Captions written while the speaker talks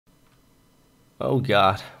Oh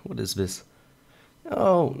god, what is this?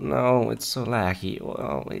 Oh no, it's so laggy.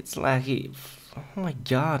 Oh, it's laggy. Oh my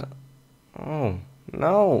god. Oh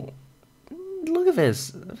no. Look at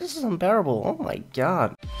this. This is unbearable. Oh my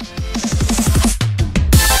god.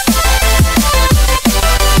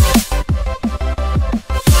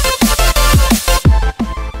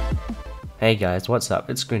 Hey guys, what's up?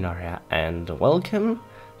 It's MrScreenHorror here, and welcome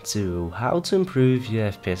to how to improve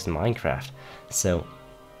your FPS in Minecraft. So,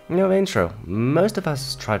 intro. Most of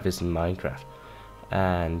us tried this in Minecraft,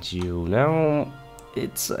 and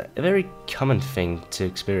it's a very common thing to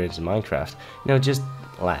experience in Minecraft. Just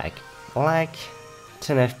lag, 10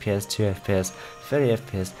 FPS, 2 FPS, 30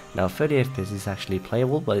 FPS. Now 30 FPS is actually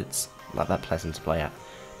playable, but it's not that pleasant to play at.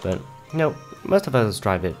 But most of us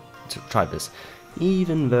try this.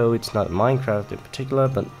 Even though it's not Minecraft in particular,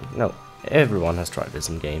 but everyone has tried this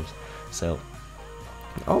in games. So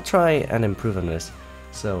I'll try and improve on this.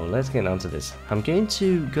 So let's get on to this. I'm going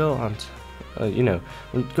to go on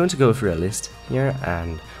I'm going to go through a list here,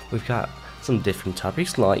 and we've got some different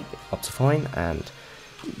topics like Optifine and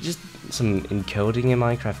just some encoding in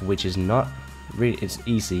Minecraft, which is not really, it's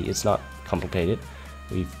easy, it's not complicated.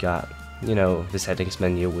 We've got the settings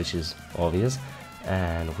menu, which is obvious,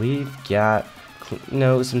 and we've got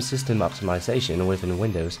some system optimization within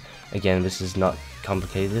Windows. Again, this is not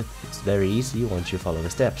complicated, it's very easy once you follow the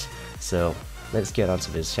steps. So let's get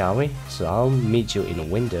onto this, shall we? So I'll meet you in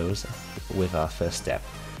Windows with our first step.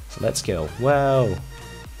 So let's go. Wow.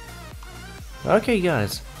 Okay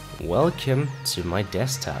guys, welcome to my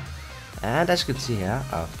desktop. And as you can see here,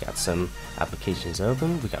 I've got some applications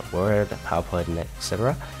open. We got Word, PowerPoint, and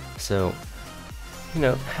etc. So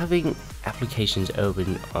having applications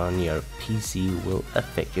open on your PC will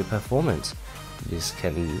affect your performance. This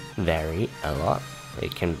can vary a lot.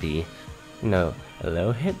 It can be, a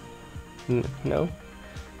low hit,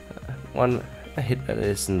 a hit that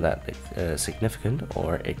isn't that significant,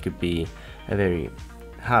 or it could be a very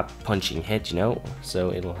hard punching hit,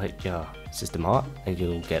 so it'll hit your system hard and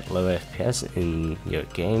you'll get low FPS in your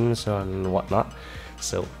games and whatnot.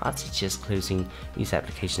 So I'd suggest closing these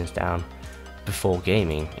applications down before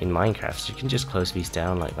gaming in Minecraft. So you can just close these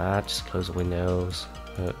down like that, just close windows,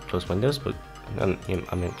 but I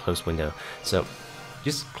mean close window. So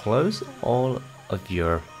just close all of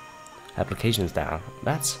your applications down.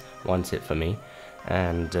 That's one tip for me.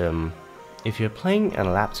 And if you're playing on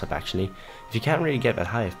a laptop, actually, if you can't really get that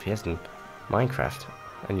high FPS in Minecraft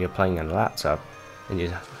and you're playing on a laptop and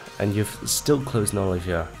you've still closed all of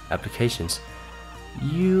your applications,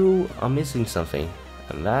 you are missing something,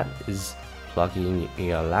 and that is plugging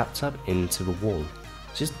your laptop into the wall.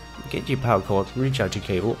 Just get your power cord, recharge your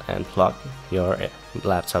cable, and plug your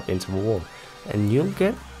laptop into the wall, and you'll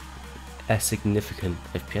get a significant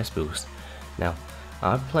FPS boost. Now,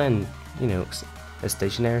 I've played, a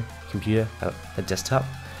stationary computer, a desktop,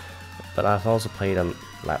 but I've also played on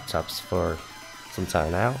laptops for some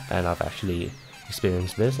time now, and I've actually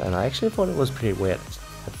experienced this, and I actually thought it was pretty weird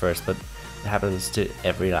at first, but it happens to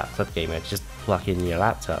every laptop gamer. Just plug in your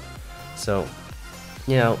laptop. So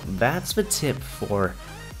that's the tip for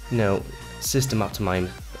system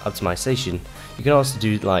optimization. You can also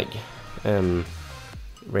do like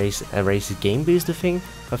raise a game booster thing.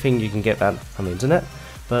 I think you can get that from the internet.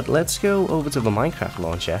 But let's go over to the Minecraft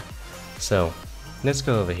launcher. So let's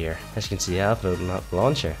go over here. As you can see, I've opened up the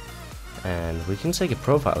launcher, and we can take a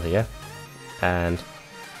profile here, and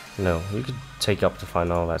we could take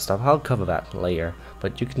Optifine, all that stuff. I'll cover that later,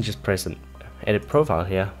 but you can just press an edit profile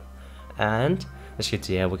here, and as you can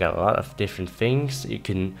see here, we got a lot of different things. You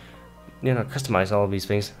can customize all of these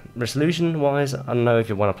things. Resolution wise, I don't know if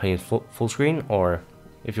you want to play in full screen, or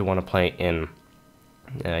if you want to play in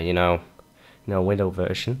window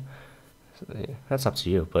version. That's up to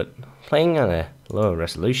you, but playing on a lower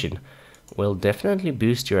resolution will definitely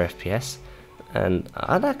boost your FPS, and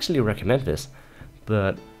I'd actually recommend this.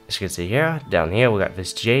 But as you can see here, down here we got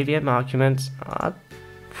this JVM argument. I'd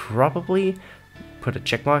probably put a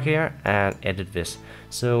check mark here and edit this.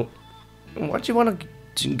 So what you want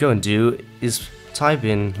to go and do is type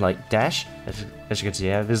in like dash, as you can see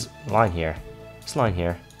here, this line here,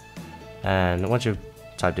 and once you've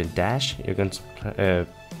typed in dash, you're going to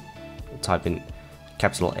type in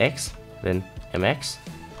capital X, then MX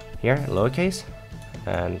here, lowercase,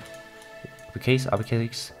 and uppercase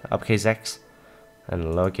X, and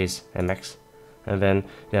lowercase MX, and then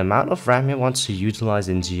the amount of RAM you want to utilize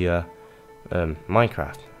into your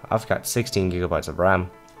Minecraft. I've got 16 gigabytes of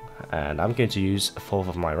RAM, and I'm going to use a fourth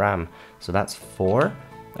of my RAM, so that's 4,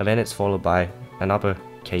 and then it's followed by an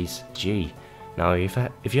uppercase G. Now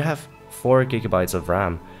if you have 4 gigabytes of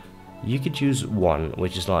RAM, you could use 1,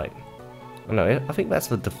 which is like no, I think that's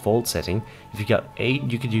the default setting. If you got 8,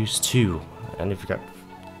 you could use 2, and if you got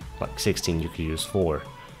like 16, you could use 4,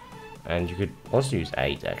 and you could also use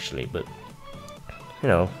 8 actually. But you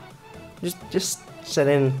know, just set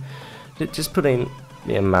in, just put in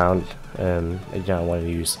the amount you don't want to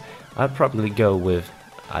use. I'd probably go with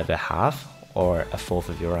either half or a fourth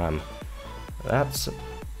of your RAM. That's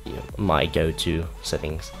my go-to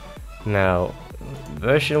settings. Now,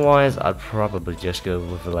 version-wise, I'd probably just go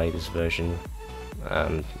with the latest version,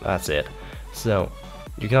 and that's it. So,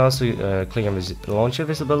 you can also click on launcher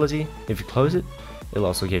visibility. If you close it, it'll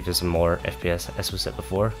also give you some more FPS. As we said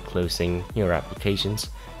before, closing your applications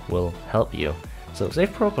will help you. So,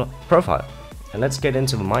 save profile, and let's get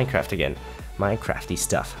into Minecraft again. Minecrafty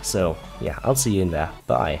stuff. So, yeah, I'll see you in there.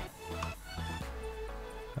 Bye.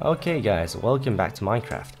 Okay guys, welcome back to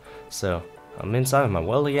Minecraft. So, I'm inside of my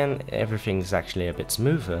world again. Everything's actually a bit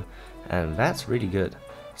smoother, and that's really good.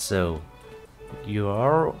 So,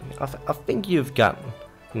 I think you've got,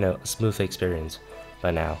 a smooth experience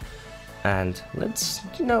by now. And let's,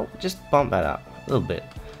 just bump that up a little bit.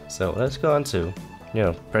 So, let's go on to,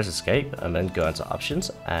 press escape, and then go into options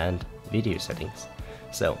and video settings.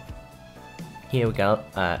 So, here we got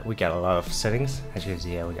a lot of settings. As you can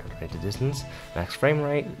see here, we got rate distance, max frame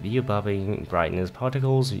rate, view bobbing, brightness,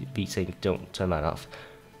 particles, VSync. Don't turn that off.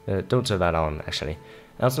 Don't turn that on actually.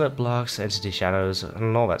 Alternate blocks, entity shadows,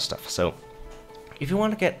 and all that stuff. So, if you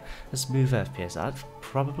want to get a smooth FPS, I'd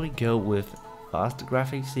probably go with faster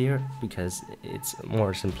graphics here because it's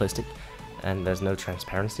more simplistic, and there's no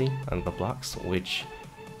transparency on the blocks, which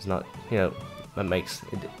is not, that makes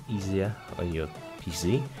it easier on your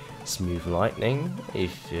PC. Smooth lighting,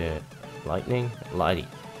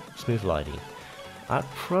 smooth lighting. I'd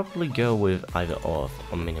probably go with either off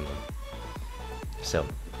or minimum. So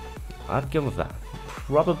I'd go with that.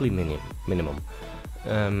 Probably minimum.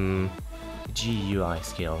 GUI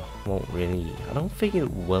scale won't really. I don't think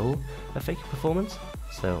it will affect your performance.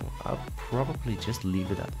 So I'll probably just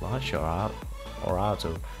leave it at large or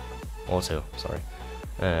auto. Sorry.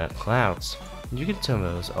 Clouds. You can turn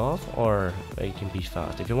those off, or they can be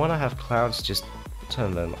fast. If you want to have clouds, just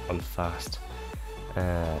turn them on fast.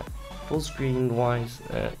 Full screen wise,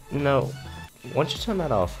 no. Once you turn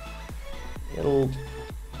that off, it'll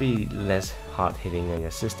be less hard hitting on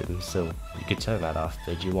your system, so you could turn that off,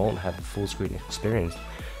 but you won't have a full screen experience.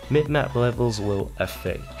 Mid-map levels will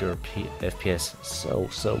affect your FPS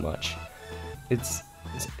so much. It's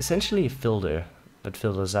essentially a filter that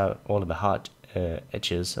filters out all of the hard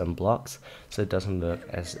edges and blocks, so it doesn't look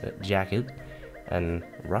as jagged and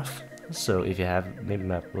rough. So if you have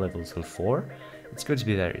mid-map levels on 4, it's going to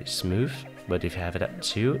be very smooth, but if you have it at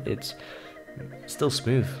 2, it's still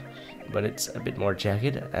smooth, but it's a bit more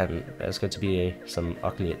jagged, and there's going to be some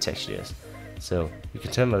uglier textures. So you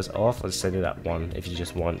can turn those off or set it at 1 if you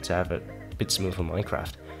just want to have it a bit smooth for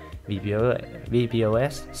Minecraft.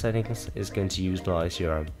 VPOS settings is going to utilize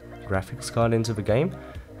your graphics card into the game,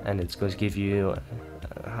 and it's going to give you,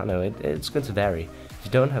 it's going to vary. If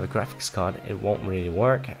you don't have a graphics card, it won't really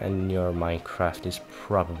work, and your Minecraft is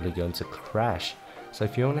probably going to crash. So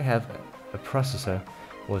if you only have a processor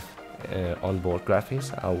with onboard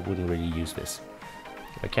graphics, I wouldn't really use this.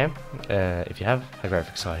 Okay, if you have a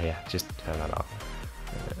graphics card here, just turn that off.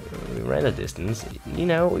 Render distance,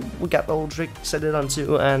 we got the old trick, set it on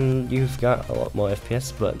 2, and you've got a lot more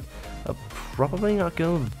FPS, but I'm probably not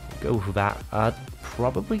going to go for that. I'd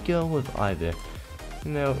probably go with either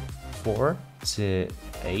 4 to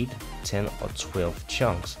 8, 10 or 12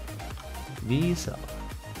 chunks. These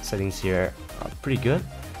settings here are pretty good.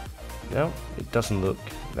 It doesn't look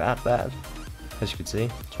that bad. As you can see,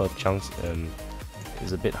 12 chunks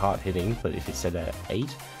is a bit hard hitting, but if it's set at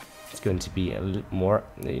 8, it's going to be a little more,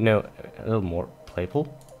 a little more playable.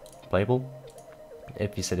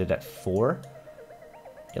 If you set it at 4,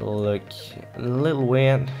 it'll look a little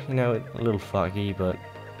weird, a little foggy, but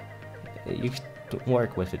you can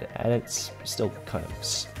work with it, and it's still kind of,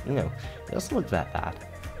 it doesn't look that bad.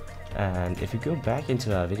 And if you go back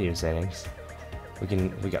into our video settings,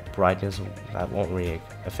 we got brightness, that won't really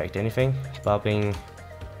affect anything. Bobbing,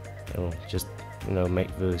 it'll just,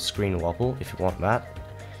 make the screen wobble. If you want that,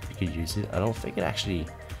 you could use it. I don't think it actually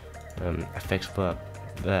affects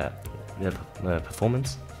the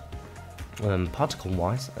performance. Particle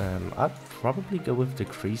wise, I'd probably go with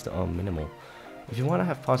decreased or minimal. If you want to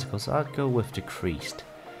have particles, I'd go with decreased.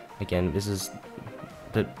 Again, this is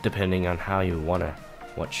depending on how you want to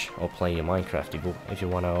watch or play your Minecraft. If you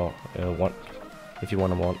want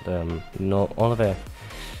all of the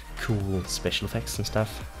cool special effects and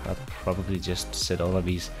stuff, I'd probably just set all of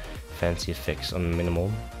these fancy effects on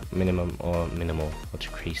minimum or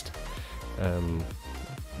decreased.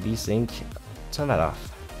 VSync, turn that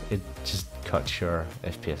off. It just cuts your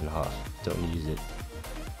FPS in half. Don't use it.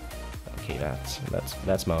 Okay,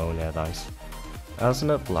 that's my own advice. I also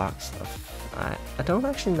know blocks. I don't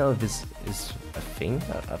actually know if this is a thing.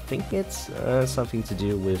 I think it's something to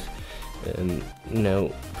do with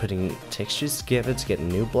putting textures together to get a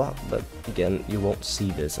new block. But again, you won't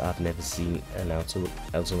see this. I've never seen an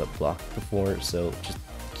alternate block before, so just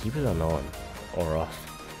keep it on or off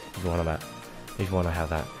if you wanna have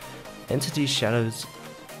that. Entity shadows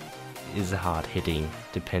is hard hitting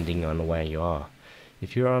depending on where you are.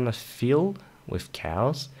 If you're on a field with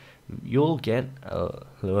cows, you'll get a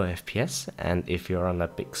lower FPS, and if you're on a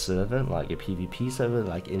big server like a PvP server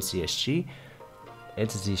like NCSG,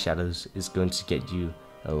 entity shadows is going to get you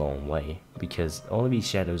a long way, because all of these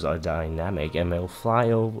shadows are dynamic and they'll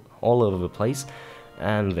fly all over the place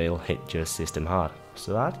and they'll hit your system hard.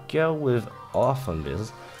 So I'd go with off on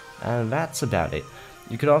this, and that's about it.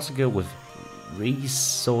 You could also go with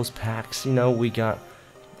resource packs. We got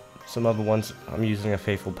some other ones. I'm using a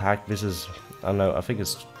faithful pack. This is, I don't know, I think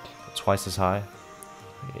it's twice as high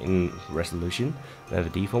in resolution than the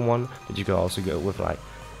default one, but you can also go with like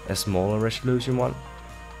a smaller resolution one.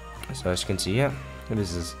 So as you can see here,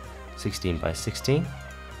 this is 16 by 16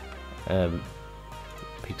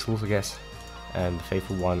 pixels, I guess, and the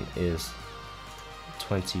faithful one is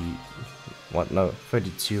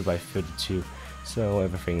 32 by 32. So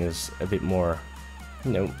everything is a bit more,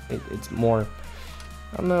 it's more,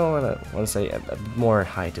 I don't know what I want to say, a bit more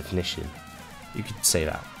high definition. You could say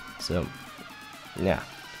that. So yeah,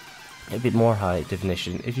 a bit more high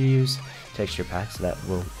definition. If you use texture packs, that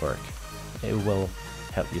will work. It will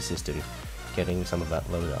help your system getting some of that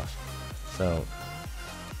load off. So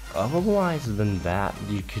otherwise than that,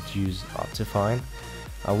 you could use Optifine.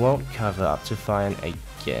 I won't cover Optifine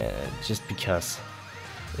again just because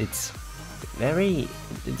it's very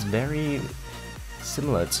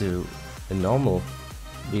similar to the normal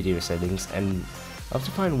video settings, and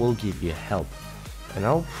Optifine will give you help. And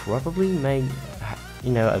I'll probably make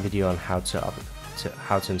a video on how to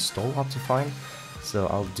install Optifine. So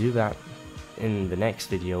I'll do that in the next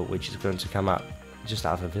video, which is going to come out just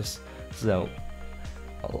after this. So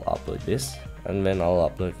I'll upload this, and then I'll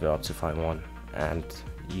upload the Optifine one, and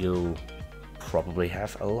you'll probably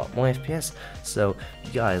have a lot more FPS. So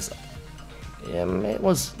you guys, it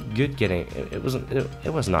was good getting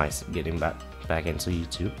it was nice getting back into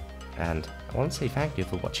YouTube, and I want to say thank you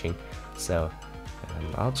for watching. So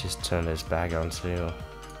I'll just turn this back onto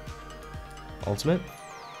ultimate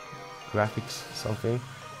graphics something.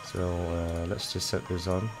 So let's just set this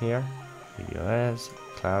on here. Video as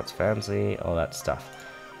clouds, fancy, all that stuff,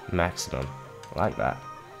 maximum, like that.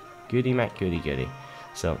 Goody Mac, goody.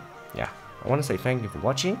 So yeah, I want to say thank you for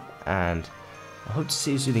watching, and I hope to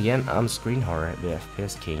see you soon again. I'm MrScreenHorror, the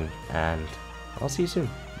FPS King, and I'll see you soon.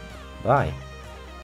 Bye.